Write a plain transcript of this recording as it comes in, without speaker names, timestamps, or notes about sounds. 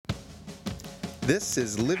This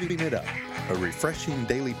is Living It Up, a refreshing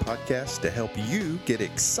daily podcast to help you get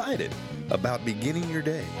excited about beginning your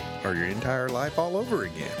day or your entire life all over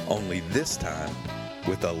again. Only this time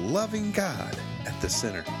with a loving God at the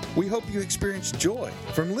center. We hope you experience joy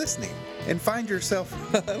from listening and find yourself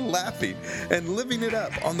laughing and living it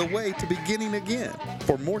up on the way to beginning again.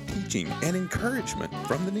 For more teaching and encouragement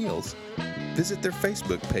from the Neils, visit their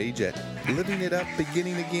Facebook page at Living It Up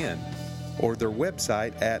Beginning Again or their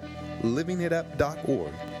website at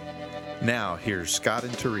livingitup.org. Now, here's Scott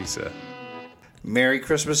and Teresa. Merry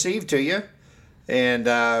Christmas Eve to you. And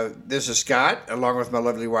this is Scott, along with my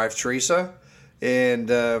lovely wife, Teresa. And,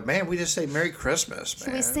 man, we just say Merry Christmas, man.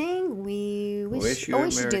 Should we sing? We wish you a we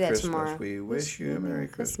should Merry do that Christmas. tomorrow. We wish you a Merry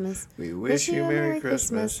Christmas. We wish you a Merry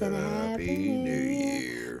Christmas and a Happy New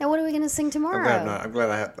Year. Now, what are we going to sing tomorrow? I'm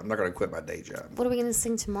glad I'm not going to quit my day job. What are we going to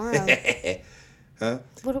sing tomorrow? Huh?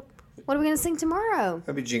 What are we going to sing tomorrow?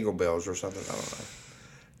 Maybe Jingle Bells or something. I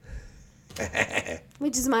don't know. We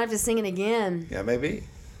just might have to sing it again. Yeah, maybe.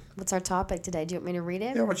 What's our topic today? Do you want me to read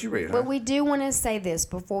it? Yeah, why don't you read it? But we do want to say this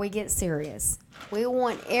before we get serious. We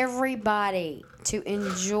want everybody to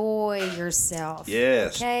enjoy yourself.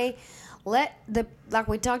 Yes. Okay? Like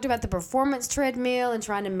we talked about the performance treadmill and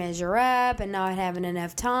trying to measure up and not having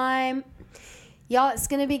enough time. Y'all, it's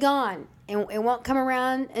going to be gone. And it won't come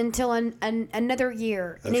around until another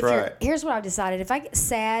year. That's right. Here's what I've decided. If I get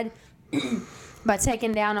sad by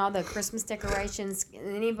taking down all the Christmas decorations,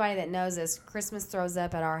 anybody that knows this, Christmas throws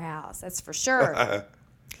up at our house. That's for sure. And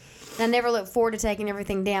I never look forward to taking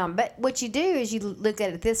everything down. But what you do is you look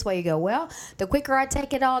at it this way. You go, well, the quicker I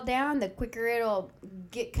take it all down, the quicker it'll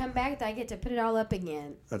come back. I get to put it all up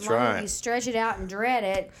again. That's as long right. as you stretch it out and dread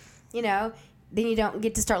it, then you don't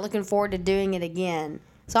get to start looking forward to doing it again.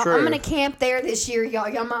 So True. I'm going to camp there this year, y'all.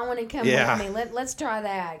 Y'all might want to come Yeah. with me. Let's try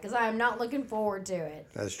that because I am not looking forward to it.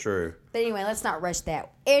 That's true. But anyway, let's not rush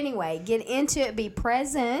that. Anyway, get into it. Be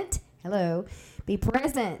present. Hello. Be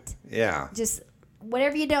present. Yeah. Just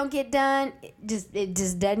whatever you don't get done, it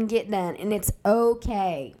just doesn't get done, and it's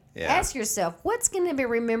okay. Yeah. Ask yourself, what's going to be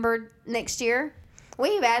remembered next year?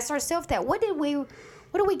 We've asked ourselves that. What did we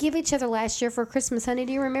give each other last year for Christmas, honey?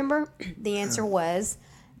 Do you remember? The answer was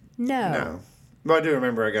no. No. Well, I do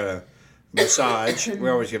remember I got a massage. We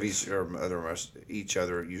always give each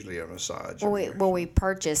other usually a massage. We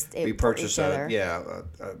purchased it. We purchased for each other.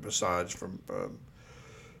 a massage from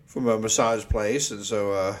a massage place, and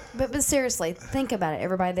so. But seriously, think about it,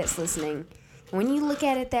 everybody that's listening. When you look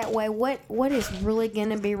at it that way, what is really going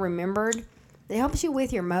to be remembered? It helps you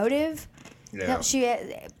with your motive. Yeah. It helps you,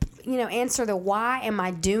 answer the why. Am I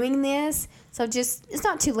doing this? So it's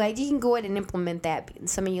not too late. You can go ahead and implement that.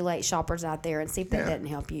 Some of you late shoppers out there, and see if that doesn't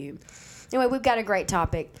help you. Anyway, we've got a great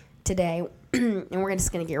topic today, and we're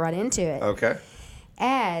just going to get right into it. Okay.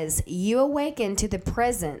 As you awaken to the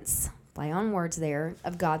presence, play on words there,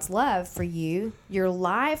 of God's love for you, your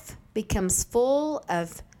life becomes full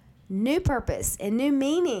of new purpose and new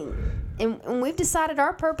meaning. And we've decided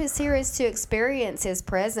our purpose here is to experience His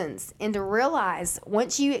presence and to realize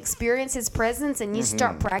once you experience His presence and you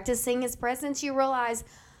start practicing His presence, you realize,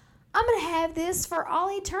 I'm going to have this for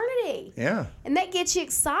all eternity. Yeah. And that gets you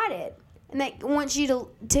excited. And that wants you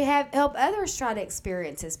to help others try to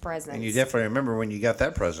experience His presence. And you definitely remember when you got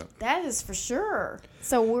that present. That is for sure.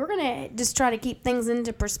 So we're going to just try to keep things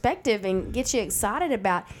into perspective and get you excited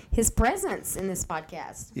about His presence in this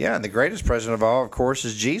podcast. Yeah, and the greatest present of all, of course,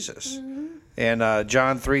 is Jesus. Mm-hmm. And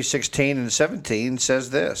John 3:16 and 17 says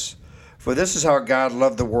this, "For this is how God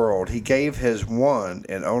loved the world. He gave His one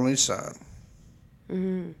and only Son."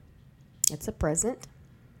 Mm-hmm. It's a present.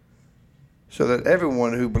 "So that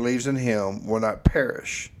everyone who believes in Him will not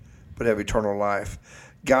perish, but have eternal life.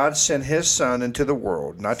 God sent His Son into the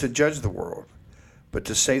world, not to judge the world, but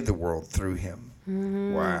to save the world through Him."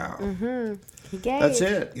 Mm-hmm. Wow. Mm-hmm. He gave. That's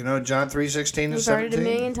it. John 3:16 and 17. We've heard it a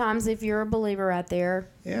million times if you're a believer out there.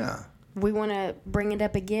 Yeah. We want to bring it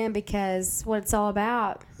up again because what it's all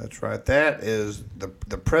about. That's right. That is the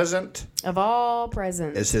present. Of all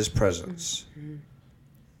presents. Is His presence. Mm-hmm.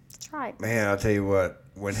 That's right. Man, I'll tell you what.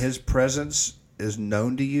 When His presence is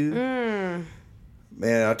known to you, man,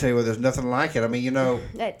 I'll tell you what. There's nothing like it. I mean,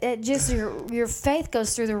 That just your faith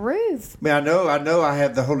goes through the roof. I mean, I know I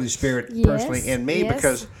have the Holy Spirit personally in me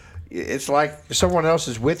because it's like someone else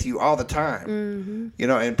is with you all the time. Mm-hmm.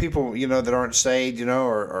 And people, that aren't saved,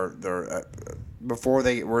 or they're before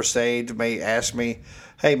they were saved may ask me,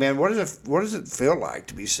 "Hey, man, what does it feel like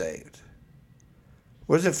to be saved?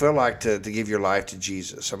 What does it feel like to give your life to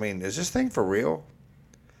Jesus? I mean, is this thing for real?"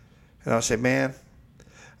 And I'll say, "Man,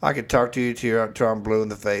 I could talk to you till I'm blue in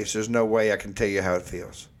the face. There's no way I can tell you how it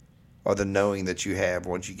feels. or the knowing that you have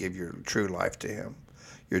once you give your true life to Him,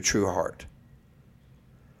 your true heart.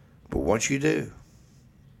 But once you do,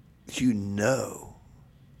 you know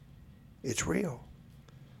it's real.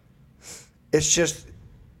 It's just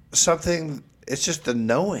something, it's just the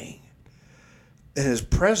knowing. In His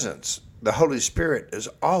presence, the Holy Spirit is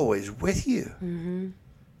always with you. Mm-hmm.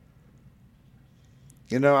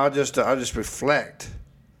 You know, I'll just reflect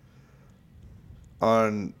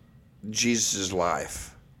on Jesus'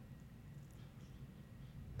 life.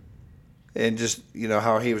 And just, you know,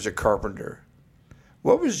 how He was a carpenter.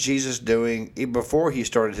 What was Jesus doing even before He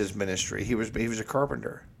started His ministry? He was a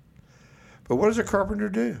carpenter. But what does a carpenter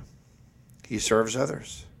do? He serves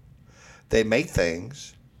others. They make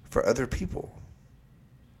things for other people.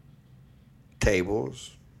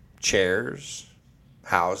 Tables, chairs,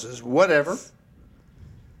 houses, whatever.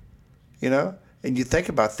 You know? And you think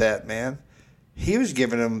about that, man. He was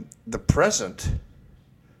giving them the present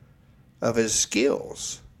of his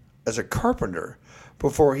skills as a carpenter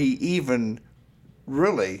before he even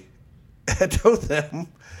really told them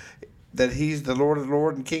that he's the Lord of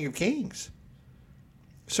Lords and King of Kings.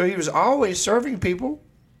 So he was always serving people,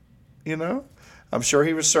 you know. I'm sure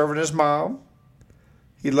he was serving his mom.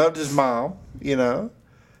 He loved his mom, you know.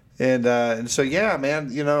 And so, yeah,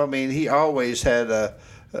 man, you know, I mean, he always had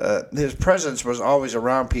his presence was always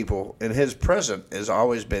around people, and his present has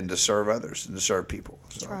always been to serve others and to serve people.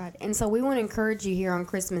 So. That's right. And so we want to encourage you here on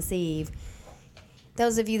Christmas Eve,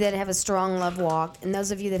 those of you that have a strong love walk and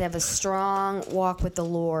those of you that have a strong walk with the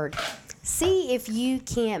Lord, see if you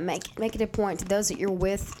can't make it a point to those that you're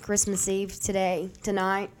with Christmas Eve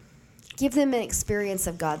tonight, give them an experience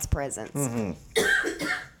of God's presence. Mm-hmm.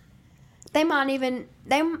 They might even,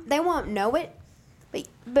 they won't know it,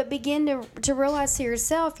 but begin to realize to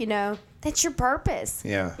yourself, you know, that's your purpose.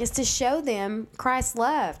 Yeah. Is to show them Christ's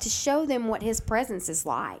love, to show them what His presence is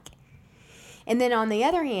like. And then on the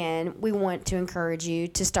other hand, we want to encourage you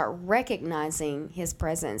to start recognizing His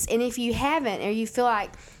presence. And if you haven't, or you feel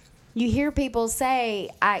like you hear people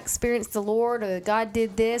say, I experienced the Lord, or God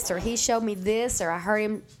did this, or He showed me this, or I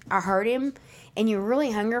heard him, and you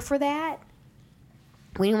really hunger for that,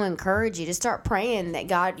 we want to encourage you to start praying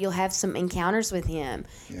that you'll have some encounters with Him.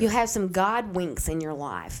 Yeah. You'll have some God winks in your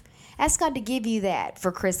life. Ask God to give you that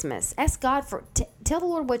for Christmas. Ask God tell the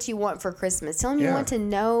Lord what you want for Christmas. Tell Him you want to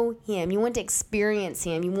know Him. You want to experience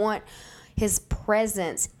Him. You want His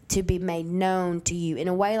presence to be made known to you in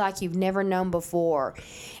a way like you've never known before.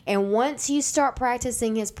 And once you start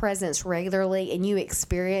practicing His presence regularly and you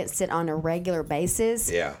experience it on a regular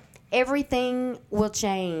basis, everything will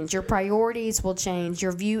change. Your priorities will change.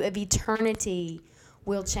 Your view of eternity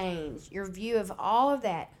will change. Your view of all of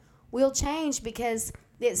that will change because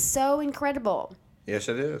it's so incredible. Yes,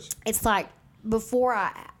 it is. It's like before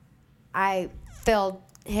I fell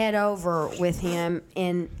head over with Him,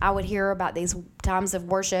 and I would hear about these times of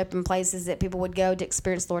worship and places that people would go to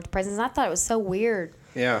experience the Lord's presence. And I thought it was so weird.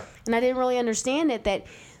 Yeah. And I didn't really understand it, that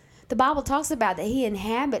the Bible talks about that He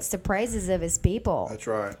inhabits the praises of His people. That's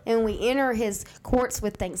right. And we enter His courts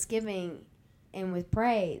with thanksgiving and with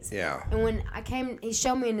praise. Yeah. And when He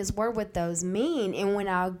showed me in His Word what those mean. And when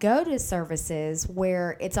I go to services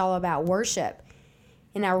where it's all about worship,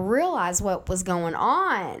 and I realized what was going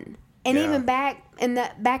on. And even back in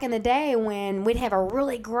the day when we'd have a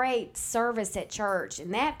really great service at church,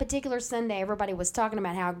 and that particular Sunday everybody was talking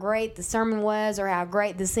about how great the sermon was or how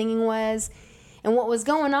great the singing was. And what was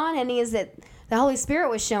going on, honey, is that the Holy Spirit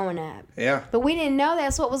was showing up. Yeah. But we didn't know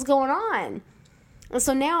that's what was going on. And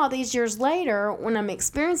so now, all these years later, when I'm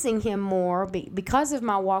experiencing Him more, because of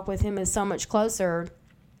my walk with Him is so much closer,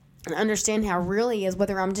 and understand how real He is,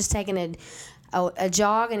 whether I'm just taking a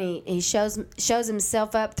jog and he shows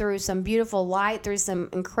Himself up through some beautiful light, through some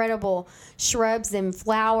incredible shrubs and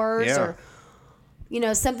flowers, or you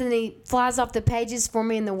know, something that He flies off the pages for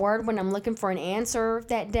me in the Word when I'm looking for an answer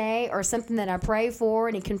that day, or something that I pray for,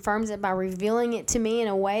 and He confirms it by revealing it to me in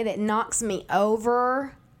a way that knocks me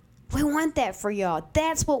over. We want that for y'all.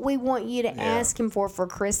 That's what we want you to ask Him for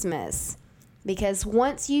Christmas. Because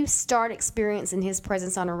once you start experiencing His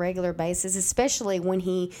presence on a regular basis, especially when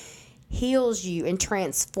He heals you and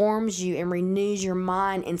transforms you and renews your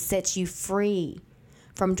mind and sets you free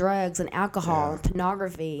from drugs and alcohol and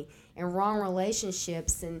pornography and wrong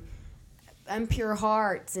relationships and impure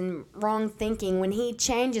hearts and wrong thinking, when He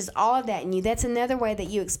changes all of that in you, that's another way that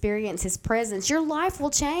you experience His presence. Your life will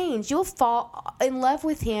change. You'll fall in love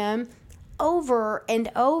with Him over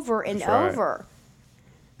and over and over.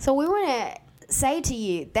 So we want to say to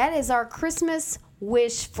you, that is our Christmas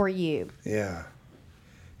wish for you. Yeah.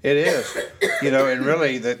 It is. You know, and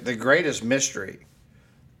really the greatest mystery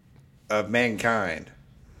of mankind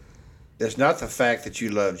It's not the fact that you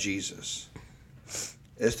love Jesus.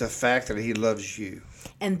 It's the fact that he loves you.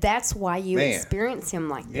 And that's why you experience him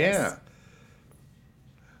like this. Yeah.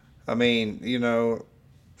 I mean, you know,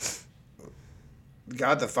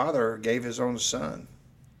 God the Father gave his own son,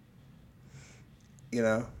 you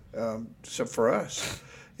know, so for us.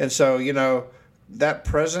 And so, you know, that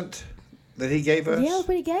present that he gave us. Yeah,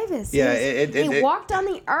 what he gave us. Yeah. He walked on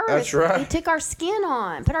the earth. That's right. He took our skin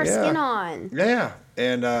on, put our skin on. Yeah.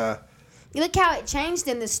 And you look how it changed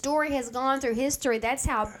him. The story has gone through history. That's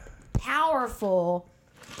how powerful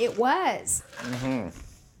it was. Mm-hmm.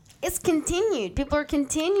 It's continued. People are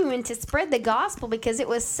continuing to spread the gospel because it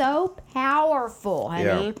was so powerful,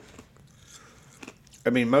 honey. Yeah.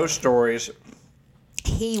 I mean, most stories.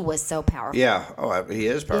 He was so powerful. Yeah. Oh, he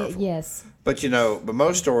is powerful. Yes. But, you know,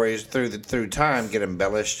 most stories through time get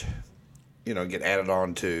embellished, you know, get added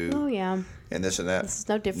on to. Oh, yeah. And this and that. This is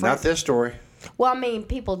no different. Not this story. Well, I mean,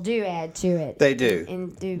 people do add to it. They do.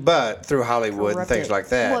 And do. But through Hollywood and things like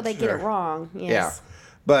that. Well, they get it wrong. Yes. Yeah.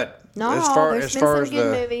 But not as all. far There's as been far some as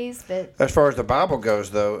good the movies, but as far as the Bible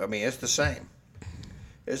goes, though, I mean, it's the same.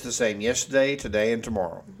 It's the same yesterday, today, and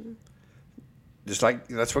tomorrow. Mm-hmm. Just like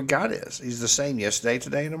that's what God is. He's the same yesterday,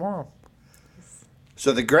 today, and tomorrow.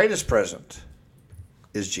 So the greatest present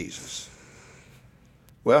is Jesus.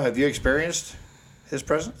 Well, have you experienced his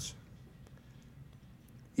presence?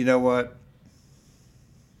 You know what?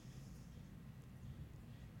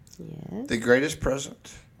 yes. The greatest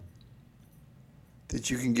present that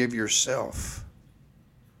you can give yourself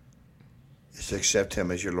is to accept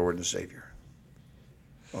him as your Lord and Savior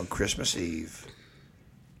on Christmas Eve,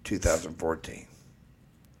 2014.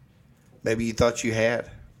 Maybe you thought you had,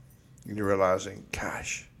 and you're realizing,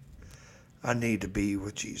 gosh, I need to be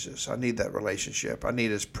with Jesus. I need that relationship. I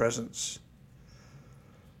need his presence.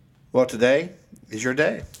 Well, today is your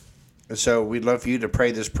day. And so we'd love for you to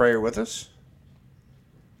pray this prayer with us.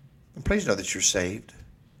 And please know that you're saved.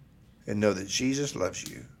 And know that Jesus loves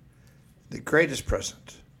you. The greatest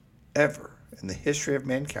present ever in the history of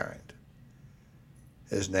mankind.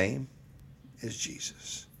 His name is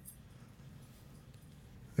Jesus.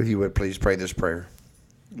 If you would, please pray this prayer.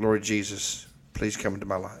 Lord Jesus, please come into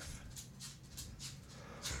my life.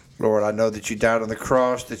 Lord, I know that you died on the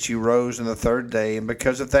cross, that you rose on the third day, and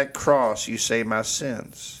because of that cross, you say my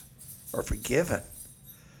sins are forgiven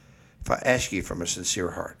if I ask you from a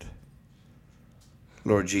sincere heart.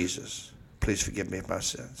 Lord Jesus, please forgive me of my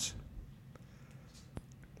sins.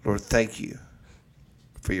 Lord, thank you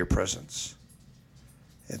for your presence.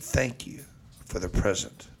 And thank you for the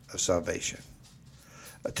present of salvation.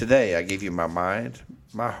 Today, I give you my mind,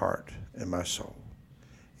 my heart, and my soul.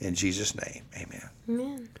 In Jesus' name, amen.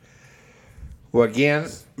 Amen. Well, again,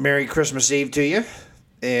 Merry Christmas Eve to you.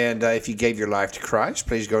 And if you gave your life to Christ,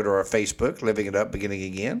 please go to our Facebook, Living It Up, Beginning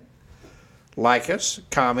Again. Like us,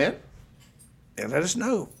 comment, and let us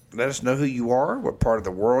know. Let us know who you are, what part of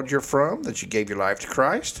the world you're from, that you gave your life to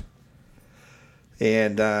Christ.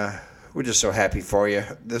 And we're just so happy for you.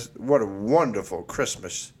 What a wonderful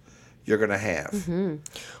Christmas you're going to have. Mm-hmm.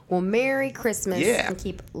 Well, Merry Christmas. Yeah. And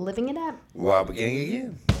keep living it up. While beginning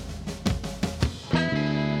again.